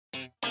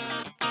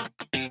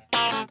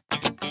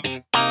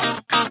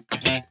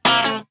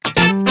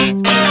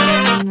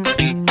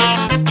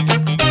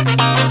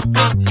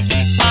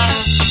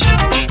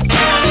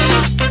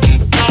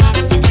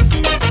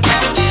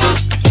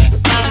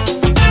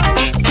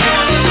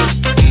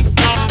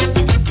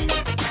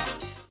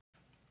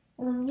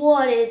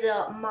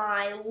is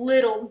my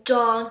little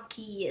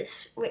donkey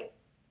is, wait.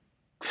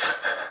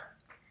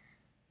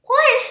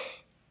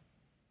 What?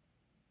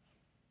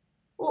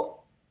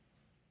 Well,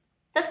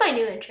 that's my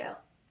new intro.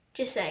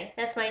 Just saying,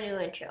 that's my new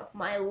intro.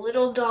 My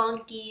little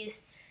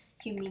donkeys,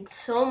 you mean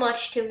so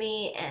much to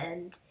me,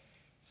 and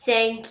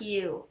thank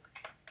you,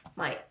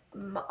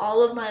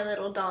 all of my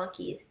little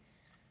donkeys.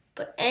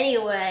 But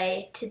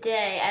anyway,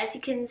 today, as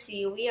you can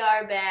see, we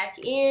are back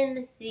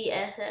in the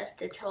SS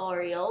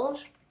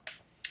tutorials.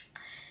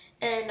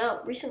 And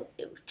recently,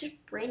 it was just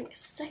raining a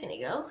second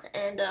ago,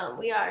 and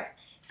we are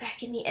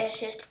back in the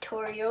SS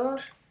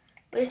tutorials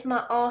with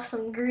my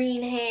awesome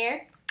green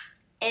hair.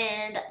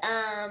 And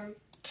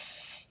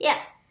yeah,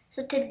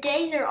 so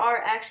today there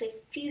are actually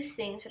a few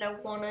things that I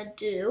want to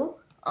do.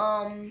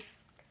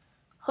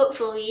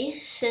 Hopefully,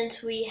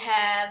 since we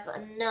have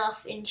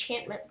enough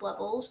enchantment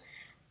levels,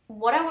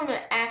 what I want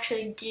to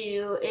actually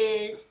do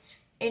is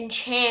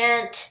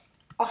enchant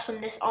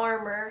awesomeness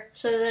armor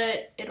so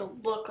that it'll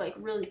look like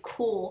really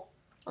cool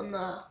on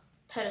the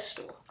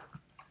pedestal.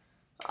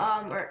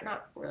 Or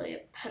not really a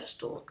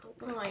pedestal,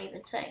 what am I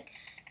even saying?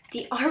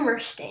 The armor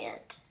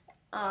stand.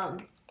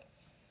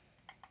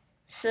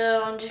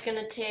 So I'm just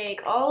gonna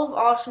take all of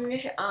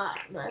awesomeness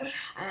armor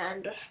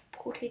and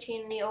put it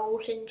in the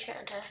old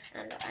enchanter,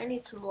 and I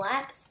need some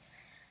lapis.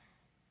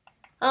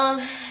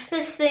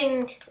 This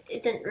thing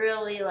isn't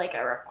really like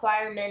a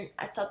requirement.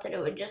 I thought that it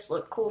would just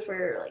look cool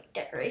for like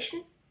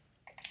decoration.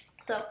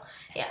 So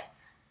yeah.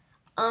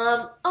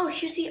 Oh,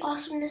 here's the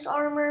awesomeness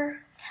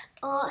armor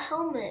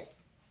helmet.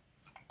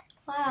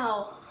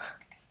 Wow.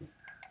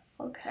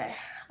 Okay.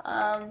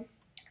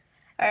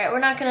 Alright, we're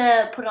not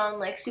gonna put on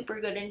like super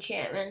good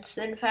enchantments.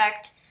 In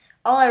fact,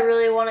 all I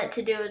really want it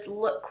to do is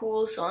look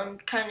cool, so I'm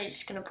kinda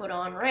just gonna put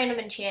on random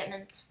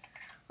enchantments.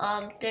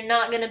 They're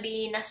not gonna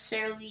be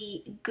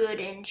necessarily good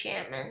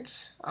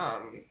enchantments.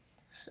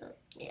 So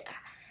yeah.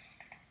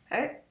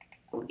 Alright,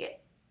 we'll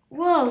get.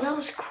 Whoa, that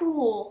was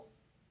cool.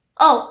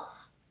 Oh,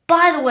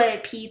 by the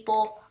way,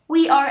 people,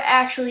 we are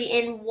actually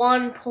in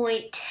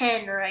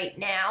 1.10 right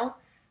now.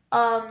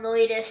 The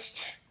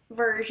latest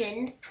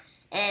version,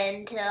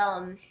 and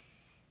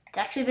it's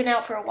actually been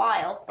out for a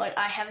while, but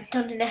I haven't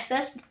done an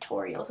SS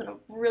tutorials in a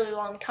really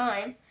long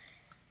time.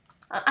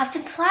 I've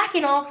been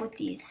slacking off with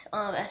these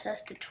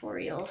SS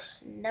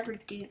tutorials, never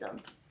do them.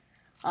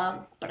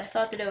 But I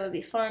thought that it would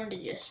be fun to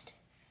just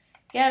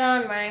get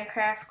on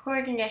Minecraft,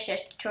 recording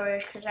SS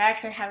tutorials, because I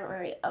actually haven't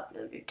really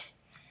uploaded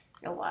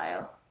in a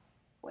while.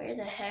 Where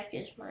the heck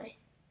is my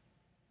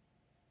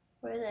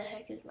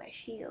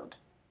shield?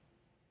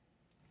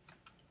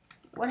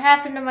 What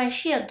happened to my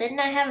shield? Didn't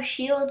I have a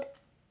shield?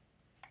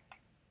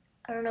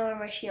 I don't know where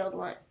my shield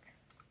went.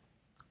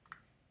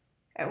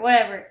 Alright,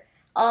 whatever.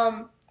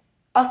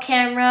 Off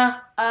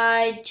camera,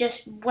 I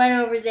just went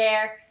over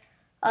there.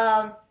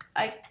 I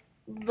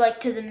like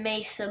to the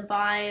mesa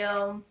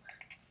biome,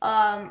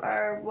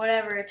 or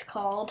whatever it's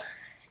called,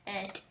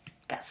 and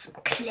got some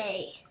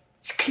clay.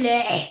 It's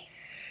clay.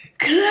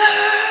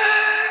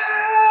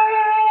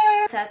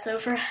 That's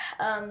over.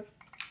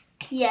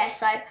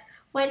 Yes, I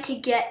went to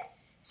get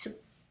some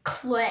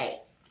clay.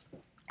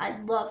 I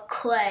love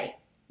clay.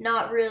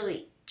 Not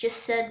really.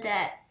 Just said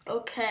that.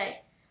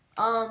 Okay.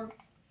 I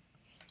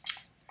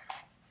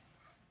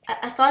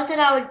thought that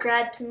I would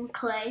grab some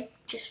clay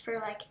just for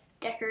like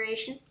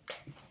decoration.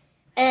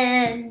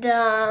 And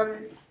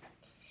like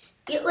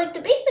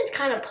the basement's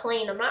kind of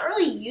plain. I'm not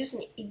really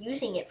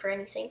using it for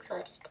anything, so I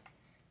just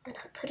gonna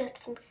put up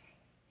some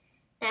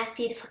nice,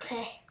 beautiful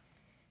clay.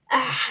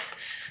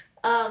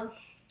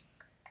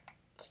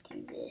 Let's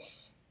do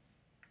this.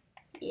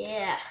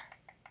 Yeah.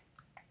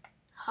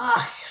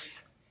 Awesome.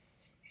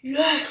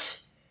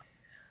 Yes.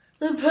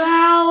 The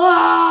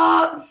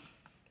power.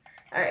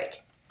 All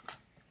right.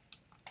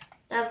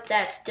 Now that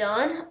that's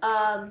done,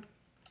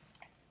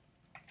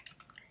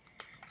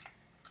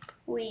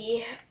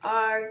 we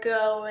are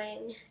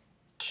going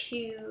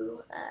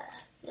to.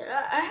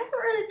 I haven't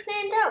really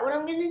planned out what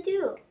I'm gonna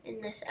do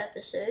in this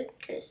episode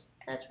because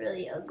that's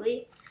really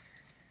ugly.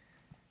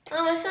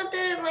 I thought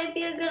that it might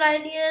be a good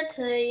idea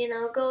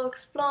to, go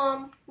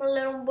explore a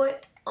little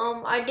bit.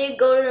 I did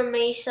go to the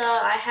mesa.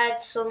 I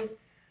had some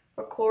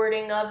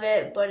recording of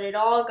it, but it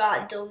all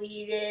got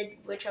deleted,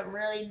 which I'm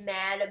really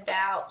mad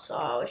about. So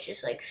I was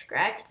just like,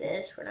 scratch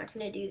this. We're not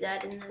gonna do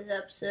that in this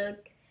episode.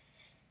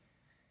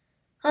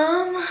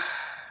 I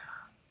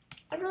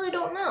really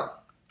don't know.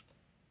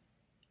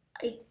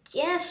 I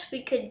guess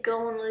we could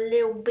go on a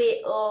little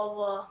bit of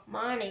a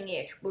mining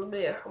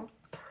expedition.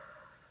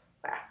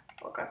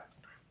 Okay.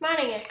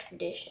 Mining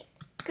expedition.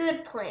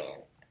 Good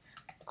plan.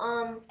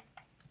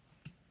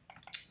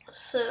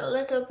 So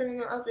let's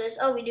open up this.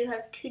 Oh, we do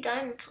have 2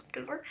 diamonds left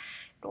over.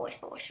 Noise.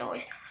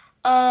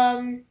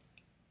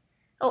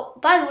 Oh,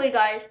 by the way,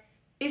 guys,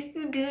 if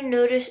you do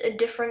notice a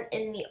difference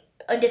in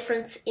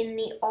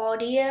the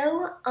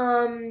audio,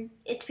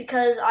 it's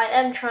because I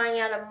am trying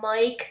out a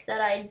mic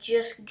that I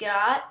just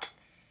got.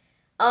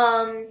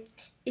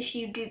 If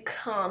you do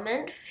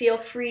comment, feel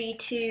free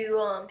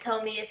to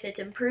tell me if it's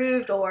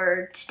improved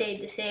or stayed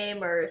the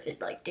same, or if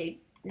it like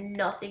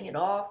nothing at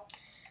all.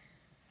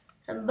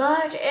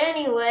 But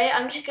anyway,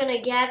 I'm just going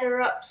to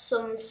gather up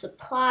some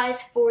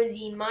supplies for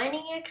the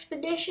mining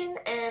expedition,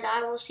 and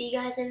I will see you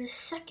guys in a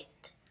second.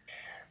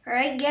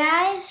 Alright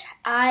guys,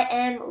 I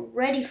am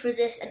ready for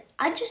this, and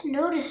I just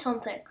noticed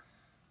something.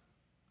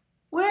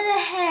 Where the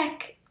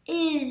heck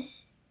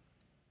is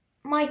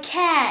my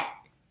cat?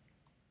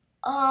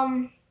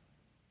 I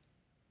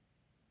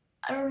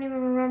don't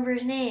even remember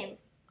his name.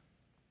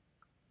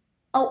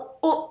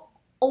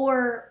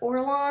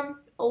 Orlon?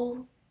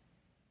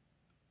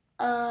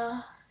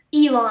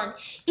 Elon.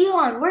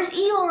 Elon, where's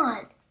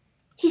Elon?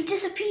 He's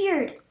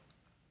disappeared.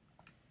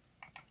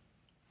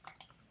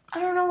 I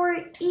don't know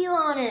where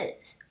Elon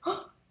is.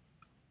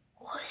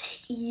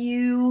 Was it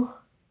you?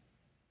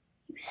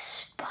 You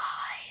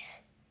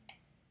spies.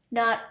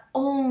 Not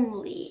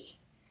only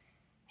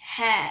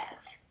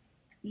have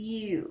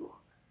you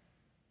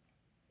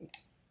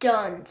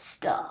done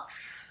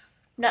stuff,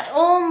 not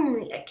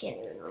only, I can't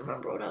even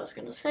remember what I was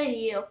gonna say to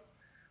you.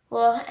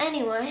 Well,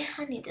 anyway,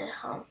 I need to,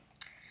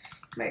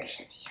 murder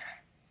some of you.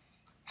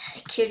 I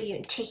killed you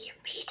and take your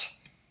meat.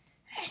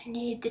 I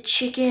need the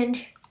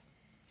chicken.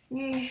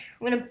 I'm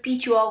gonna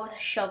beat you all with a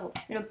shovel.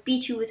 I'm gonna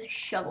beat you with a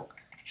shovel.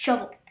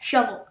 Shovel,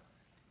 shovel.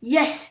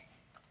 Yes!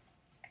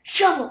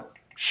 Shovel,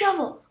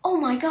 shovel. Oh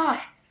my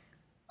gosh.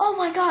 Oh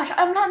my gosh,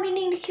 I'm not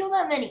meaning to kill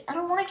that many. I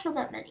don't want to kill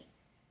that many.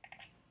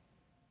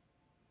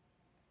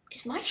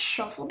 Is my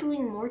shovel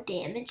doing more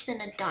damage than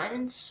a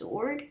diamond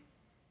sword?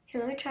 Here,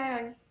 let me try it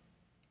on.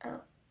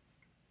 Oh.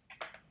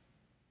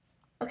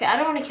 Okay, I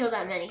don't want to kill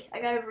that many.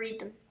 I gotta breed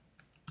them.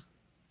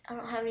 I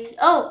don't have any.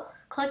 Oh!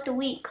 Collect the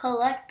wheat.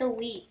 Collect the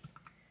wheat.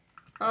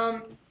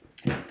 I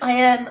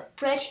am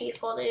ready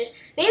for this.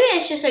 Maybe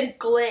it's just a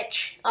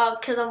glitch.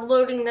 Because I'm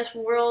loading this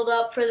world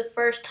up for the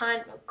first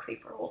time. Oh,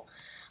 creeper hole.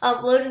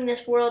 I'm loading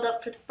this world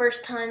up for the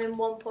first time in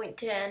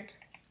 1.10.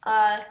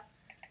 I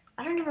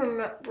don't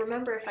even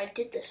remember if I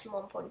did this in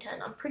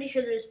 1.10. I'm pretty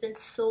sure that it's been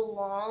so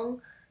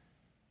long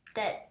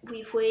that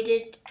we've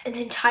waited an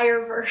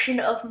entire version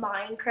of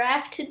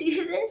Minecraft to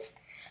do this.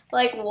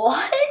 Like,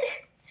 what?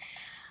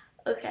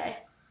 Okay.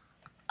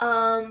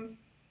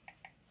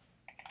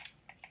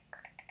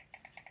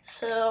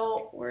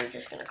 So we're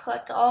just gonna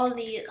collect all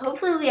these.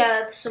 Hopefully we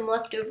have some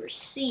leftover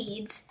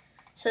seeds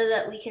so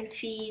that we can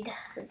feed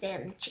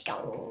them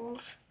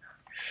chickens.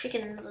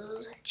 Chickens.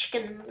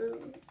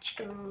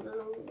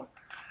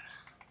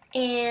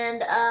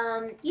 And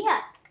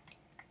yeah.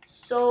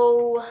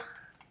 So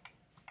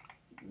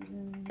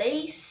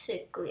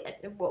basically,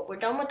 we're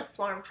done with the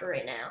farm for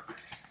right now.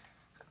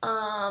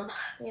 I'm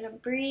gonna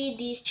breed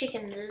these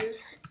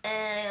chickens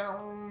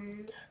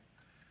and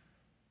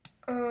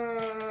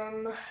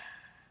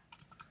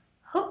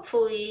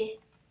hopefully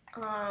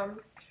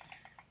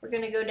we're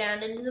gonna go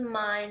down into the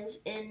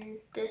mines in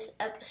this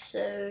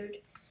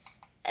episode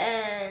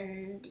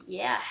and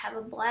yeah, have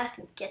a blast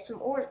and get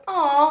some ore.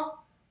 Aw,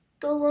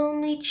 the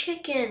lonely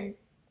chicken.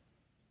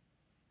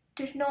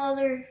 There's no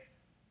other.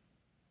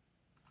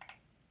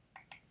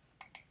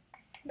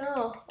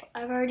 No,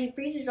 I've already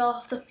breeded all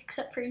of them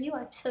except for you.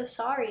 I'm so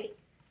sorry.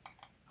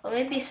 Well,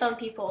 maybe some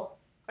people,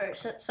 or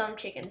some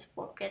chickens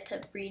won't get to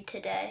breed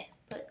today,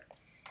 but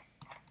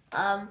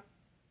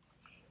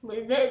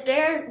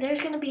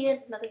there's gonna be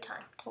another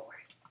time. Don't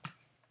worry.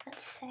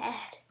 That's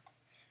sad.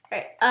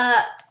 Alright,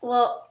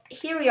 well,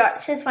 here we are.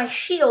 Since my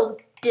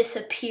shield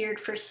disappeared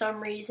for some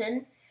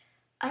reason,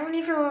 I don't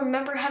even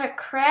remember how to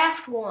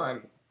craft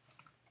one.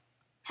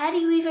 How do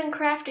you even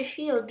craft a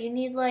shield? Do you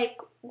need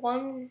like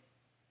one?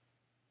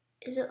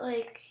 Is it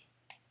like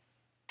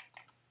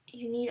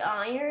you need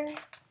iron?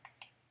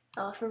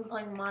 Oh, I've been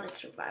playing modded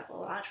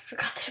survival a lot. I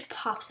forgot that it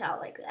pops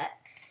out like that.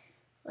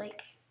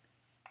 Like,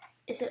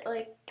 is it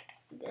like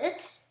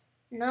this?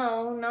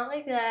 No, not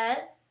like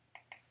that.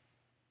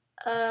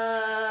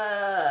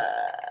 I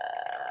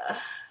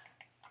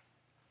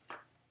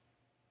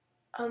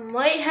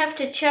might have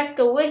to check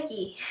the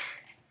wiki,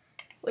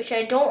 which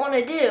I don't want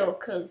to do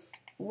because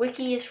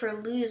wiki is for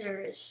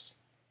losers.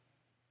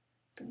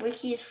 The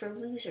wiki is for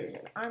losers,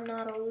 and I'm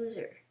not a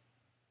loser.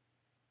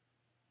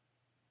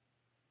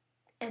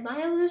 Am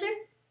I a loser?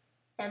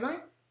 Am I?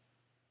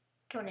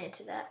 Don't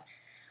answer that.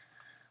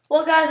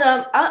 Well, guys,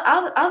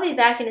 I'll be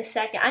back in a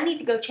second. I need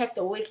to go check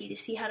the wiki to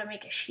see how to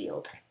make a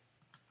shield.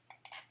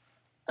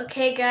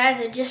 Okay, guys,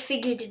 I just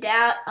figured it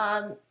out.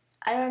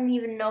 I don't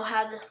even know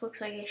how this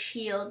looks like a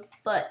shield,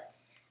 but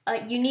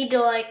you need to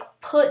like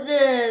put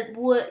the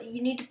wood.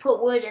 You need to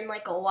put wood in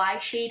like a Y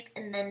shape,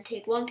 and then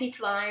take one piece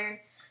of iron,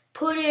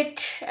 put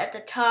it at the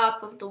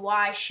top of the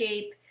Y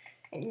shape,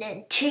 and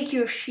then take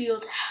your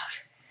shield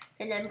out,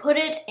 and then put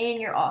it in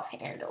your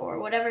offhand or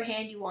whatever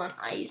hand you want.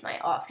 I use my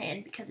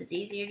offhand because it's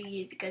easier to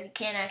use because you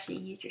can't actually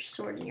use your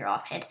sword in your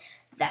offhand.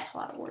 That's a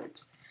lot of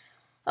words.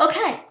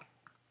 Okay.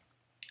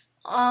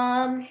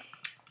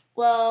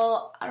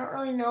 Well, I don't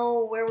really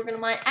know where we're gonna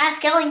mine. Ah,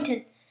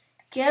 skeleton!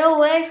 Get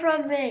away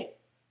from me!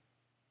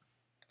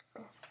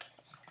 Okay.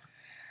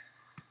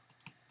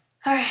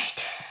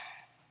 Alright.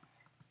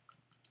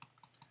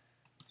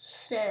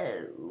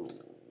 So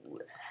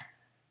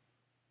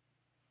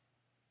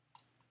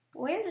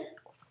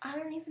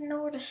don't even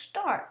know where to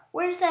start.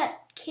 Where's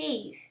that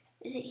cave?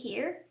 Is it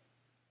here?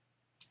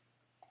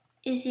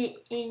 Is it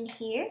in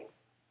here?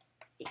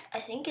 I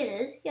think it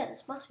is. Yeah,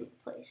 this must be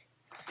the place.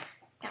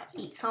 Gotta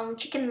eat some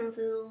chickens.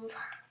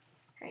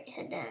 Alright,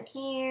 head down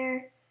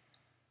here.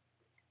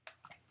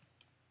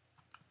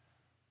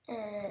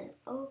 And,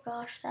 oh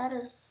gosh, that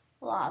is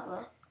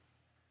lava.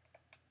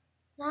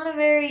 Not a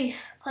very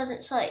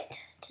pleasant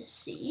sight to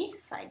see,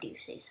 if I do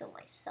say so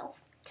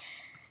myself.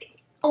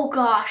 Oh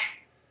gosh.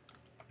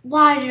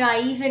 Why did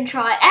I even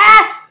try?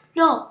 Ah!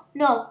 No,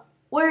 no.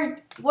 Where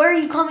are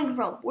you coming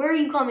from? Where are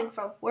you coming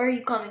from? Where are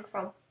you coming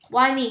from?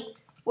 Why me?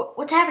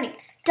 What's happening?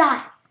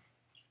 Die.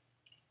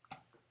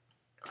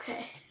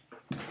 Okay.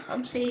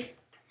 I'm safe.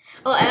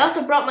 Oh, I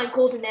also brought my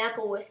golden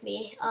apple with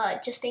me,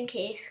 just in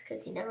case,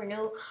 because you never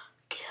know.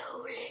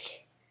 Gold.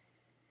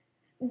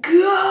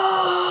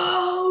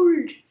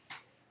 Gold!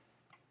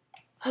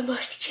 I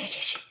must get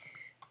it.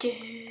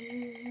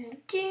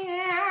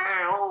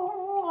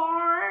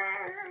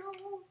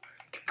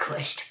 The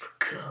quest for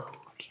gold.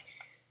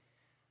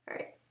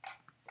 Alright.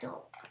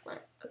 No.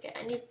 Okay,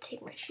 I need to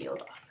take my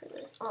shield off for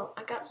this. Oh,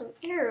 I got some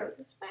arrows.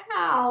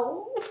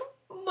 Ow!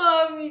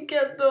 Mommy,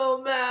 get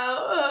them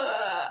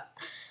out.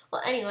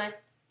 Well, anyway.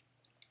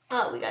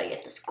 We gotta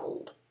get this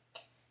gold.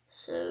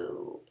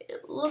 So,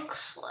 it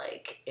looks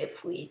like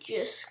if we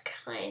just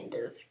kind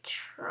of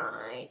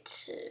try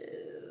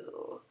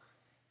to,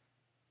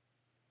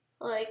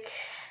 like,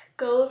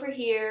 go over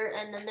here,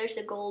 and then there's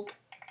the gold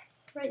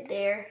right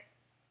there.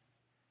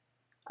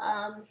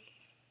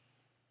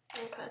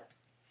 Okay.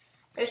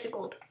 There's the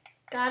gold.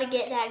 Gotta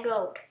get that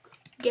gold.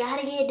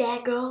 Gotta get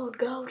that gold,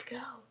 gold,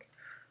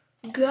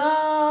 gold.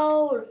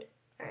 Gold!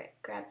 Alright,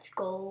 grab this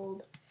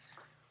gold.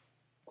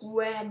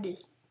 Grab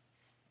this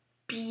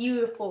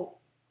beautiful,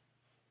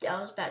 I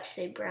was about to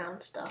say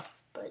brown stuff,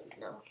 but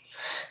no.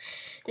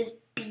 This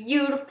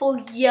beautiful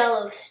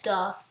yellow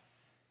stuff.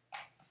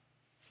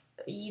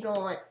 You don't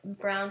want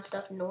brown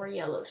stuff nor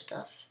yellow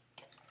stuff.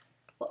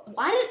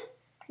 Why did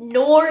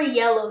nor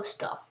yellow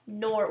stuff?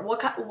 Nor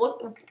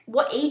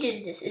what age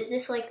is this? Is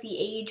this like the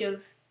age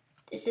of?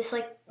 Is this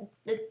like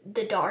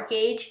the dark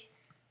age?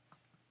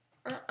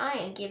 I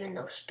ain't giving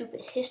no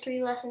stupid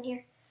history lesson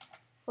here.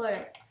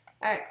 Whatever.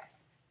 All right,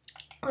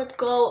 let's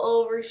go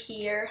over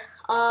here.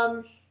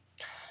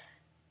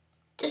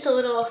 Just a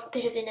little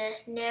bit of an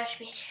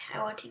announcement I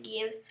want to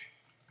give.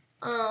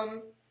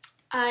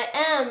 I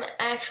am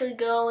actually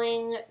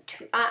going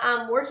to,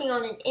 I'm working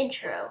on an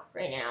intro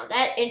right now.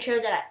 That intro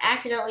that I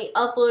accidentally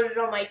uploaded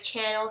on my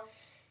channel,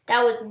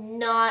 that was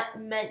not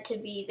meant to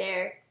be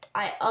there.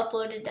 I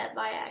uploaded that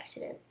by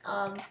accident.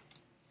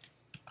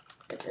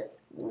 It's a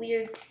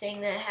weird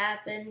thing that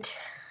happened.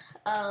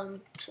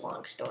 It's a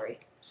long story,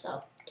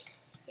 so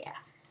yeah.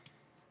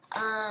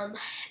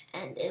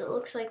 And it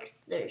looks like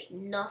there's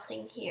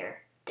nothing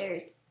here.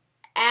 There's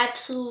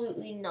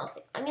absolutely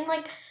nothing. I mean,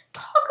 like,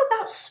 talk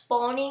about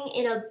spawning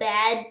in a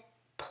bad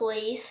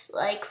place,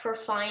 like, for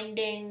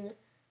finding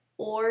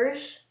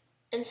ores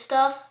and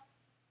stuff.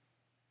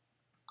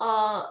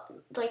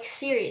 Like,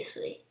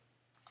 seriously.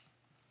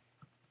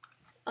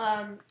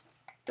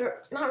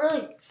 They're not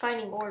really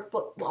finding ores,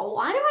 but well,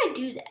 why do I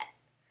do that?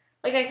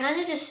 Like, I kind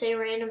of just say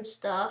random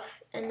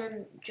stuff, and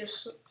then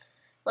just,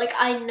 like,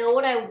 I know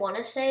what I want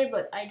to say,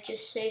 but I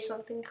just say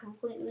something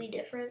completely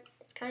different.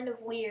 It's kind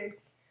of weird.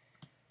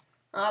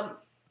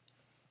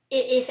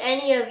 If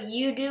any of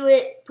you do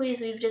it, please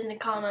leave it in the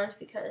comments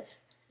because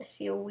I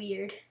feel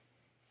weird.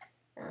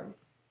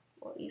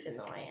 Well, even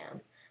though I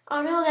am.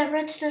 Oh no, that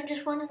redstone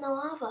just went in the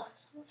lava.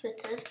 Some of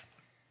it did.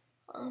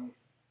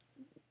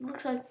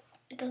 Looks like,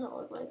 it doesn't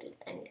look like there's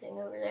anything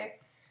over there.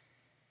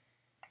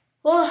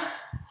 Well,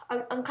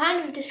 I'm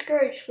kind of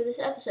discouraged for this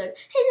episode.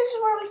 Hey, this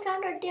is where we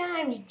found our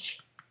diamonds.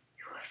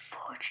 You were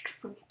forged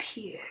from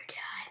pure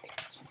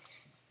diamonds.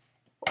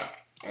 Well,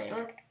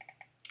 anyway.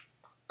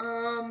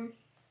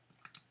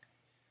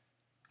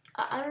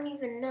 I don't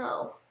even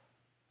know.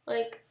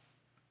 Like,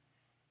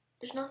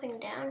 there's nothing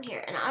down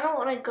here. And I don't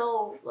want to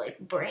go, like,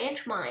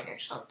 branch mine or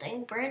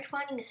something. Branch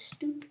mining is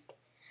stupid.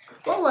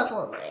 What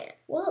level am I at?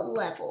 What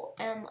level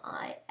am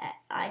I at?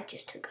 I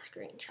just took a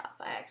screenshot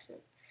by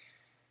accident.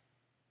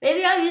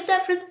 Maybe I'll use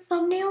that for the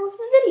thumbnail of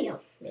the video.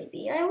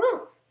 Maybe I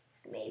will.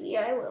 Maybe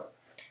I will.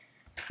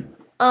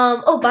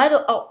 Oh, by the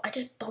way, oh, I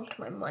just bumped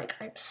my mic.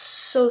 I'm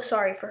so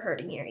sorry for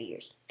hurting your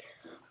ears.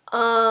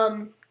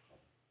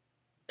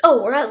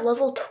 Oh, we're at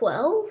level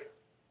 12?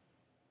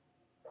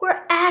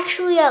 We're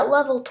actually at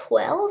level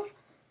 12?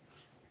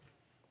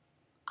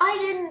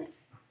 I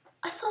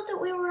thought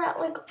that we were at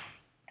like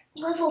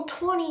level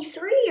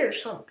 23 or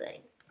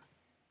something.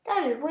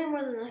 That is way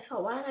more than I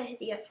thought. Why did I hit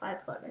the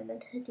F5 button? I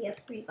meant to hit the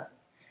F3 button.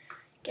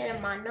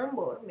 Getting my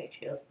number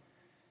mixed up.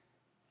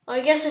 Well,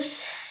 I guess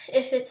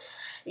if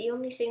it's the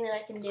only thing that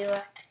I can do,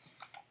 I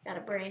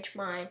gotta branch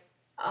mine.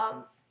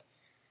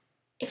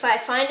 If I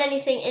find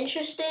anything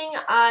interesting,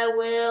 I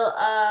will,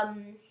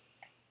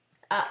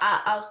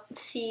 I'll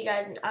see you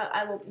guys, and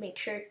I will make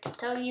sure to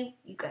tell you.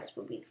 You guys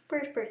will be the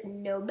first person to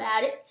know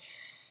about it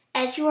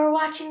as you are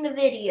watching the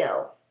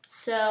video.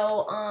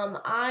 So,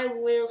 I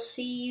will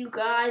see you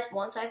guys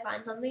once I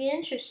find something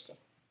interesting.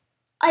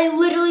 I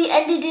literally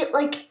ended it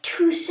like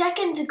 2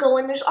 seconds ago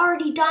and there's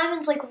already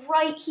diamonds like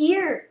right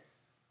here.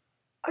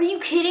 Are you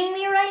kidding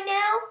me right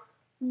now?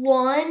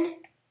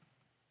 1,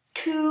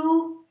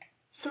 2,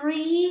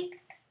 3,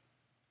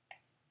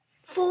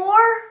 4,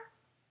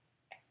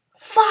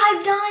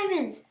 5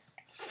 diamonds.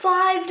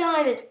 5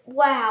 diamonds.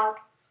 Wow.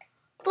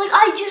 Like,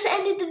 I just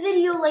ended the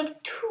video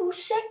like 2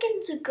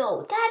 seconds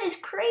ago. That is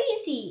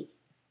crazy.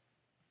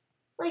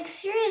 Like,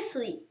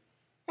 seriously.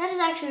 That is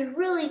actually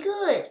really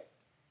good.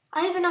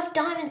 I have enough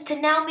diamonds to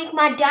now make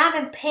my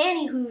diamond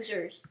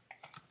pantyhoosers.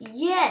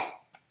 Yes.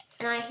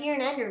 And I hear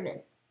an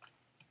Enderman.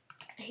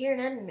 I hear an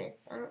Enderman.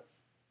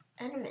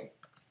 Enderman,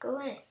 go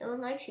away. No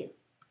one likes you.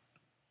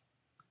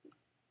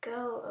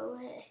 Go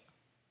away.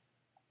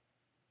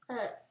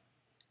 I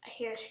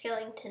hear a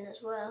skeleton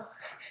as well.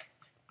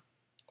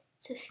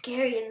 So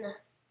scary in the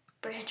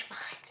branch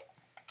mines.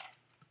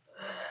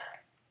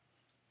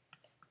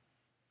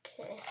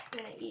 Okay, I'm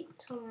gonna eat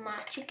some of my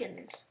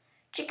chickens.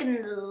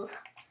 Chickens.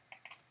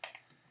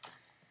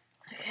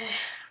 Okay.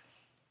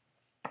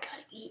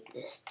 Gotta eat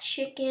this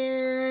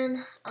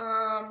chicken.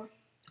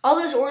 All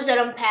those ores that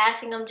I'm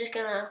passing, I'm just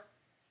gonna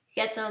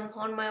get them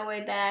on my way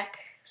back.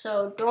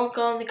 So don't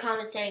go in the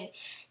comments saying,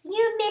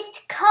 you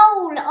missed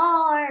coal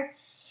or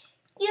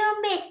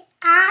you missed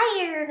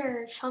iron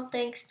or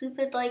something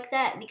stupid like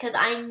that, because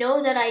I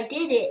know that I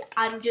did it.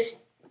 I'm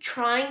just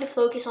trying to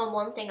focus on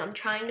one thing. I'm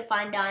trying to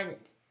find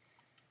diamonds.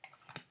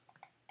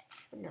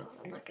 No,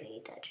 I'm not gonna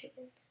eat that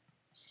chicken.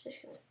 It's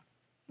just gonna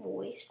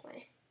waste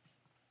my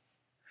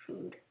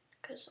food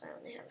because I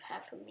only have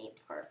half a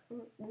meat part.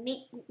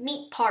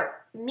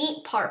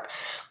 Meat part.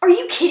 Are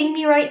you kidding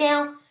me right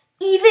now?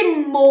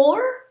 Even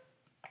more?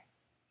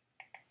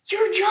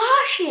 You're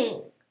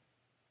joshing.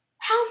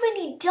 How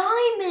many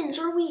diamonds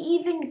are we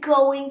even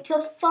going to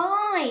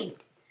find?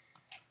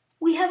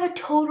 We have a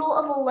total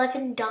of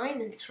 11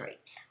 diamonds right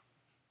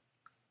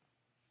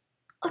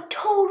now. A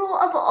total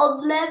of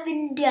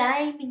 11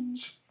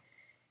 diamonds.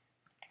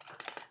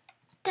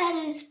 That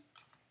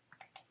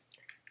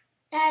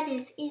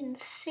is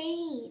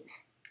insane.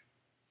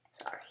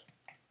 Sorry.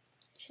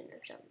 I shouldn't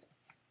have done that.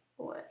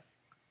 What?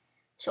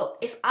 So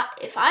if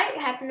I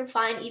happen to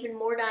find even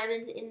more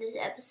diamonds in this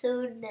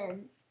episode,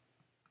 then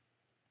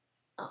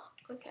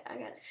okay, I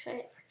gotta say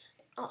it for a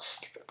second. Oh,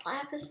 stupid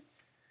lapis.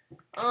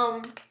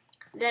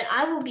 Then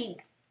I will be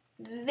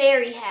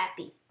very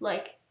happy.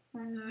 Like,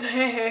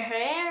 very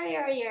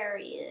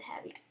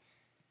happy.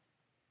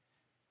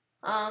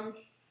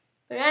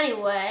 But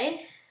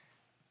anyway,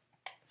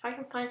 if I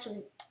can find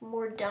some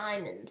more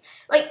diamonds.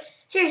 Like,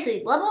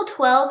 seriously, level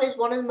 12 is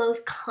one of the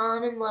most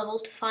common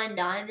levels to find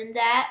diamonds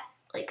at.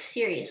 Like,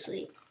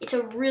 seriously. It's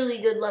a really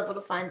good level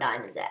to find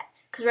diamonds at.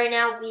 Because right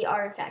now, we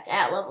are, in fact,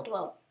 at level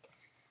 12.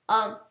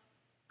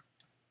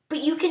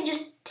 But you can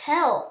just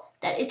tell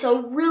that it's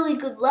a really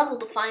good level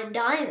to find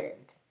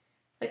diamonds.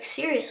 Like,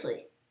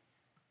 seriously.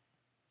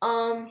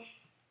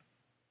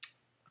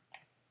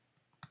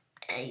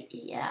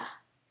 Yeah.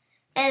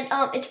 And,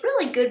 it's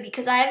really good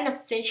because I have an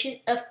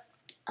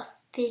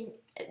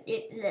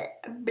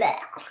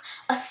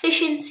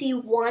efficiency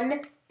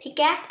 1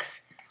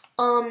 pickaxe.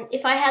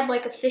 If I had,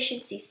 like,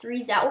 efficiency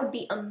 3, that would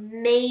be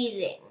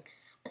amazing.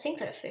 I think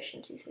that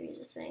efficiency 3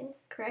 is a thing.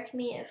 Correct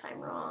me if I'm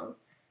wrong.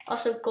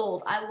 Also,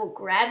 gold. I will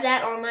grab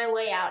that on my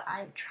way out.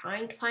 I'm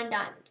trying to find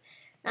diamonds.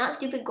 Not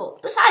stupid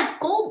gold. Besides,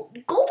 gold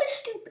is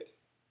stupid.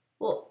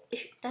 Well,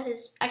 that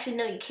is... Actually,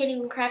 no, you can't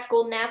even craft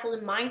golden apples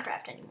in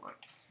Minecraft anymore.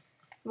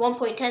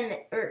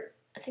 1.10, or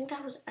I think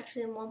that was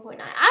actually in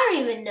 1.9. I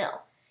don't even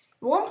know.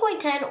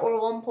 1.10 or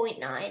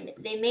 1.9,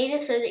 they made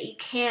it so that you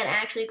can't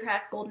actually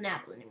craft golden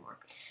apples anymore.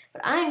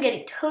 But I am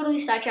getting totally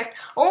sidetracked.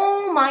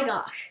 Oh my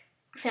gosh.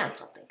 We found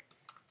something.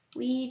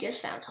 We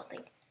just found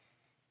something.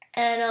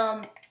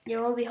 And, you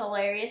know what would be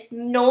hilarious?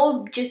 No,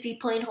 it would just be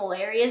plain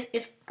hilarious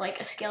if, like,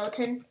 a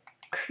skeleton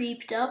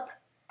creeped up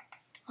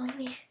on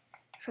me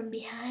from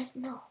behind.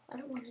 No, I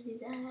don't want to do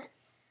that.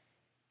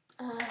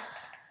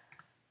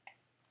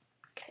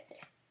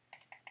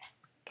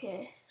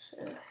 Okay, so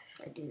if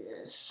I do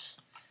this,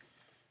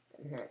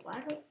 and then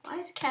why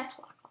is caps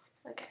lock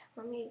on? Okay,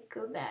 let me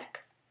go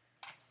back.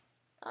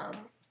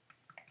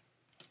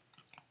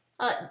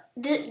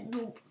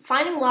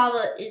 Finding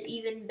lava is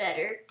even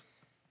better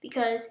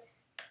because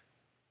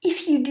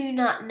if you do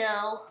not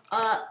know,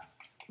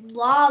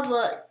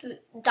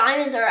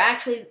 diamonds are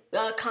actually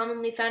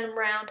commonly found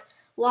around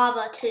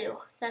lava too.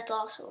 That's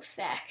also a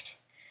fact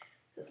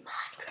of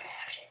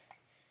Minecraft.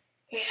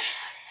 Yeah.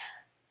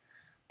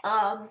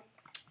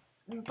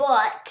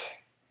 But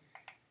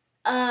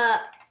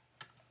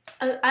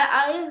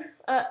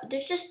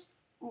there's just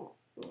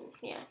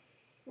yeah,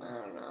 I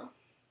don't know.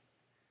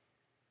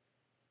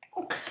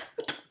 Oh,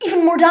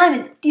 even more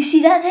diamonds. Do you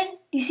see that thing?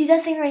 Do you see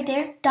that thing right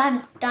there?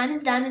 Diamonds,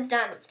 diamonds, diamonds,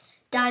 diamonds,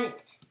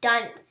 diamonds,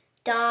 diamonds,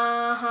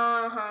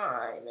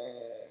 diamonds.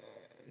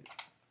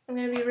 I'm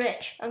gonna be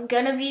rich. I'm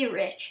gonna be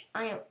rich.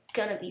 I am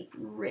gonna be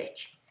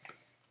rich.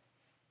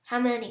 How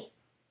many?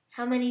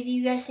 How many do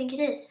you guys think it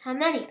is? How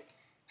many?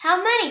 How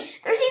many?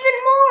 There's even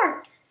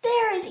more!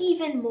 There is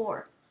even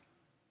more.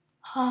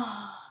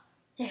 Oh,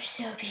 they're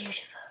so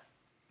beautiful.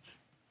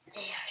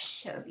 They are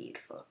so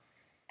beautiful.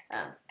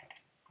 I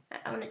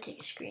want to take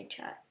a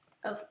screenshot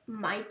of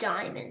my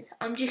diamonds.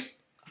 I'm just,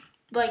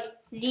 like,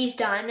 these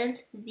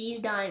diamonds.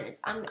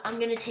 I'm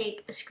going to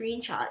take a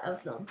screenshot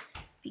of them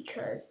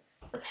because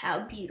of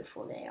how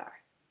beautiful they are.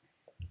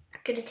 I'm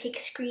going to take a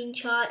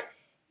screenshot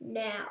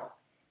now.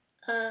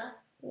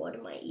 What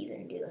am I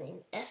even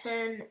doing?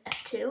 FN,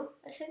 F2,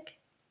 I think?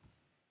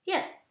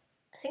 Yeah,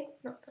 I think,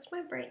 no, that's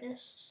my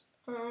brightness.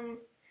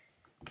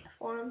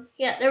 F1,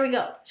 yeah, there we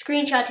go.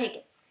 Screenshot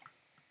taken.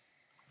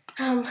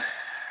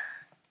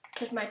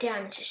 Because my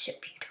diamonds are so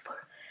beautiful.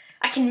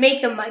 I can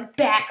make them my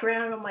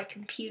background on my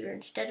computer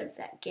instead of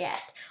that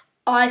gas.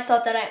 Oh, I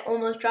thought that I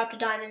almost dropped a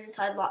diamond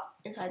inside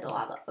the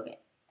lava. Okay,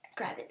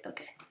 grab it,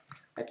 okay.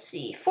 Let's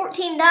see,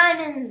 14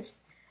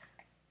 diamonds.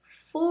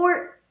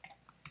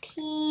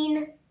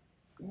 14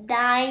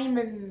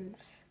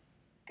 diamonds.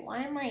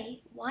 Why am I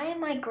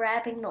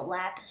grabbing the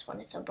lapis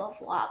when it's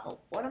above lava?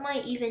 What am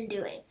I even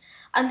doing?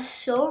 I'm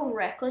so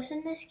reckless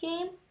in this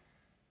game.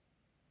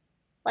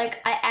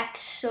 Like, I act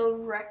so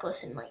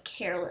reckless and, like,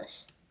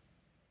 careless.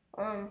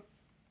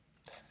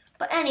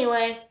 But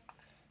anyway,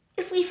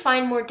 if we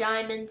find more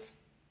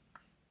diamonds,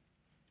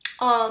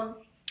 I'm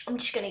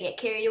just gonna get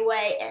carried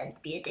away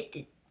and be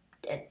addicted.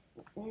 And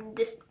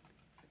this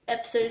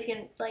episode is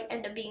gonna, like,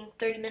 end up being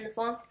 30 minutes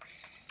long.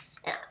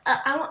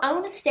 I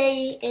want to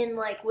stay in,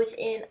 like,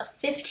 within a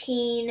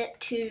 15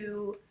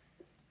 to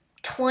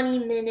 20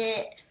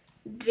 minute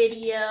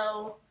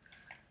video,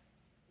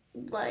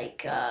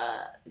 like,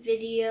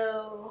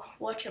 video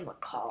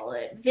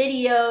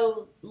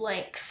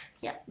length.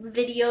 Yeah,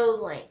 video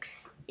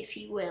length, if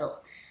you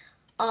will.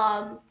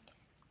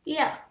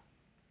 Yeah.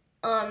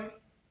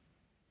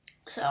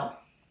 So,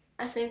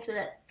 I think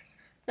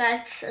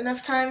that's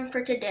enough time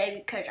for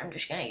today because I'm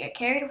just gonna get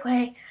carried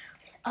away with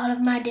all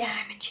of my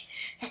diamonds.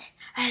 And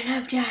I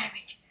love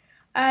diamonds.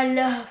 I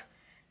love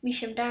me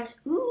some diamonds.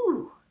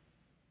 Ooh,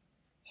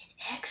 an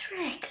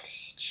X-ray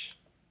glitch.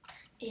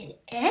 An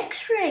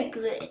X-ray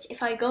glitch.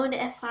 If I go into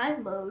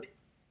F5 mode,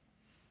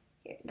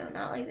 here, no,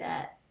 not like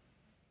that.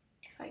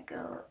 If I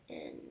go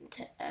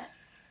into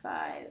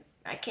F5,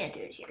 I can't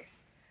do it here.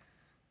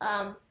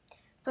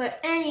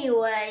 But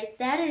anyway,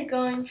 that is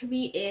going to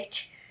be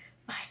it.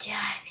 My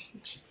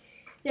diamonds.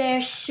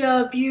 They're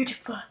so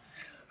beautiful.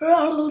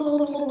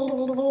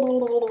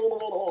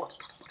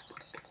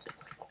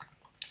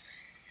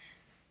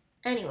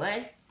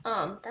 Anyway,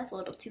 that's a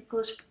little too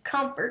close for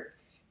comfort.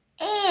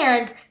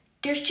 And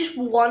there's just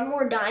one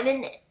more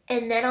diamond,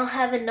 and then I'll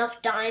have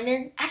enough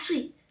diamonds.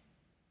 Actually,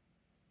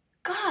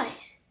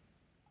 guys,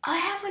 I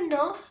have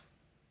enough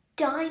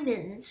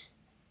diamonds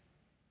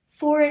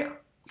for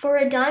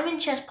a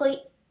diamond chest plate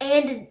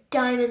and a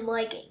diamond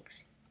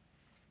leggings.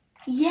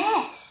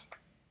 Yes,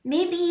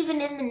 maybe even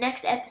in the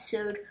next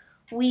episode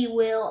we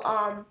will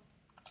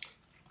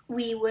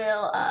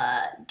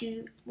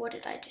do, what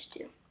did I just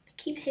do? I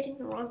keep hitting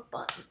the wrong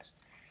buttons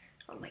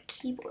on my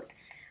keyboard.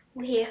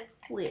 We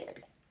will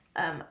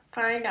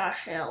find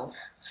ourselves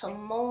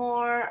some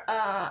more,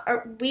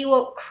 or we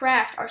will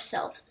craft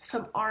ourselves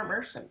some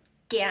armor, some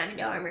diamond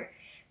armor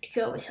to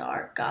go with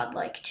our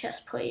godlike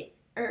chest plate.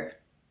 Or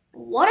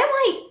what am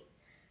I?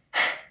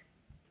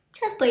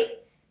 Chest plate.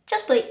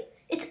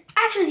 It's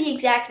actually the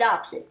exact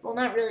opposite. Well,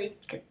 not really,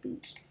 because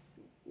boobs.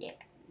 Yeah.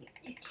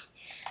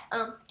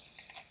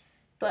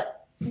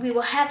 But we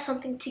will have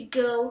something to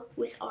go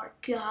with our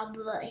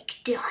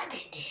godlike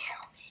diamond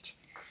helmet.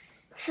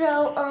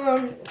 So,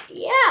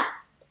 yeah.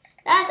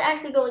 That's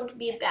actually going to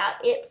be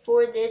about it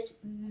for this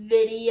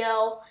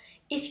video.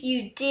 If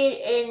you did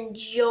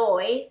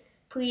enjoy,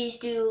 please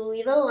do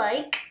leave a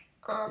like.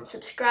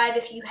 Subscribe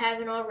if you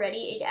haven't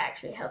already. It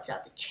actually helps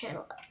out the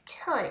channel a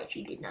ton if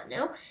you did not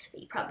know.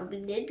 But you probably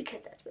did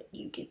because that's what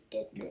YouTube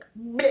did.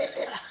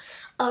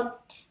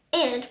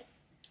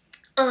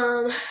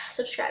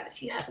 Subscribe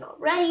if you haven't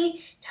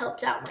already. It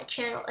helps out my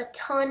channel a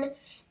ton.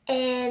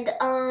 And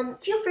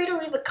feel free to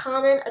leave a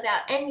comment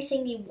about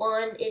anything you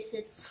want. If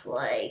it's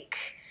like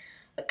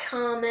a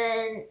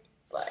comment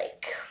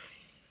like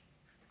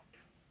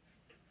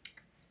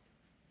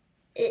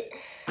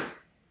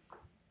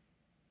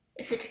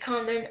if it's a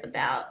comment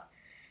about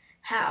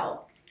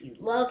how you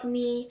love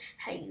me,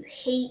 how you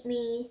hate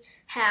me,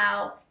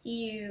 how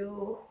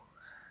you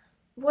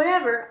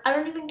whatever, I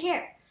don't even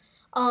care.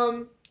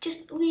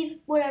 Just leave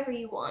whatever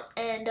you want,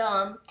 and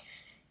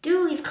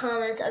do leave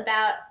comments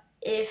about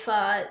if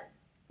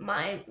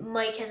my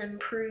mic has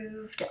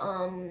improved,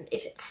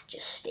 if it's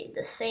just stayed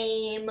the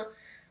same,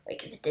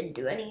 like if it didn't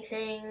do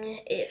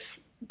anything, if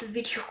the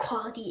video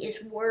quality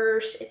is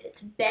worse, if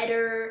it's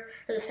better,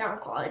 or the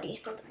sound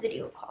quality, not the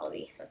video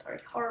quality. That's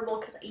already horrible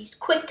because I used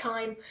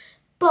QuickTime.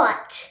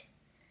 But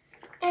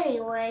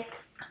anyway,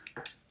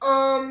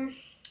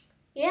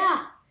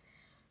 yeah.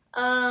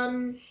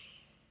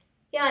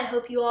 Yeah, I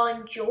hope you all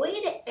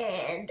enjoyed,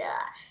 and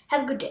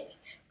have a good day.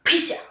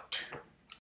 Peace out.